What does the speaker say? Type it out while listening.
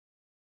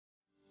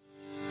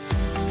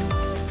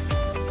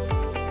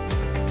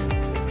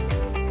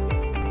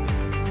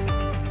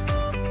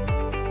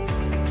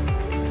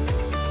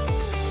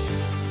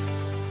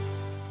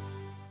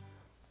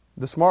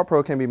The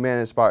𝗕𝗀 can be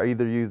managed by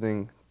either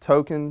using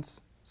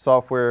tokens,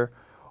 software,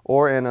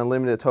 or an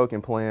unlimited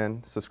token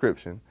plan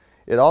subscription.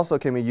 It also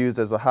can be used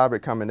as a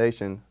hybrid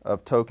combination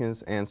of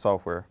tokens and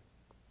software.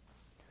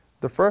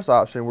 The first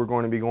option we're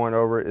going to be going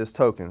over is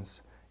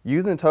tokens.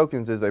 Using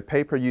tokens is a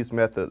pay-per-use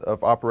method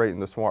of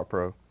operating the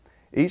𝗕𝗀.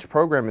 Each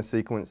programming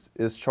sequence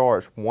is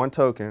charged one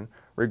token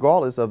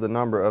regardless of the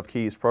number of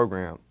keys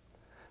programmed.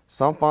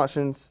 Some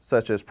functions,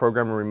 such as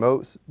programming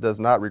remotes, does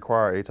not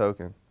require a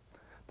token.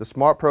 The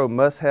𝗕𝗀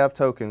must have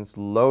tokens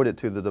loaded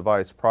to the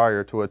device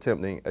prior to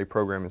attempting a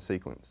programming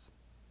sequence.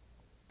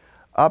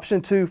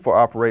 Option 2 for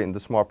operating the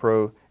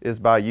𝗕𝗀 is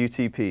by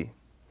UTP.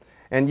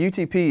 And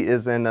UTP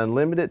is an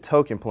unlimited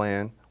token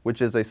plan,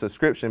 which is a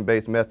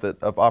subscription-based method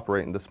of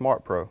operating the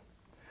𝗕𝗀.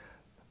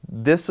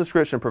 This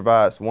subscription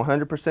provides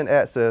 100%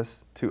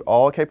 access to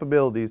all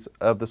capabilities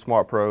of the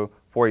𝗕𝗀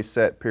for a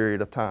set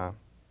period of time.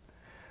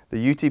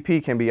 The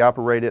UTP can be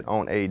operated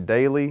on a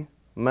daily,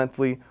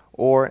 monthly,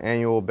 or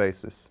annual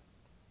basis.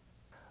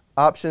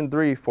 Option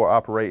 3 for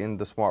operating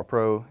the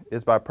𝗕𝗀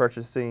is by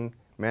purchasing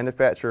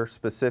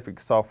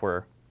manufacturer-specific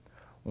software.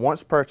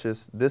 Once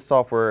purchased, this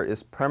software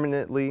is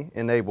permanently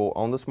enabled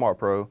on the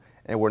𝗕𝗀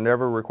and will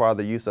never require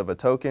the use of a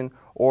token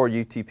or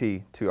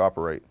UTP to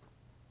operate.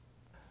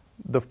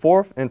 The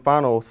fourth and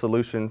final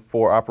solution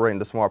for operating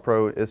the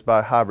𝗕𝗀 is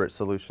by hybrid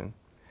solution.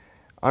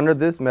 Under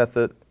this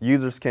method,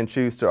 users can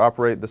choose to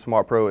operate the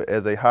𝗕𝗀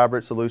as a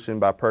hybrid solution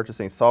by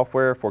purchasing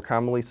software for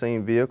commonly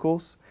seen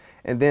vehicles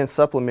and then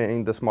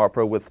supplementing the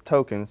𝗕𝗀 with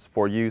tokens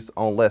for use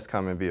on less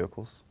common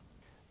vehicles.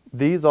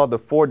 These are the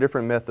 4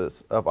 different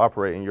methods of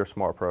operating your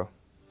𝗕𝗀.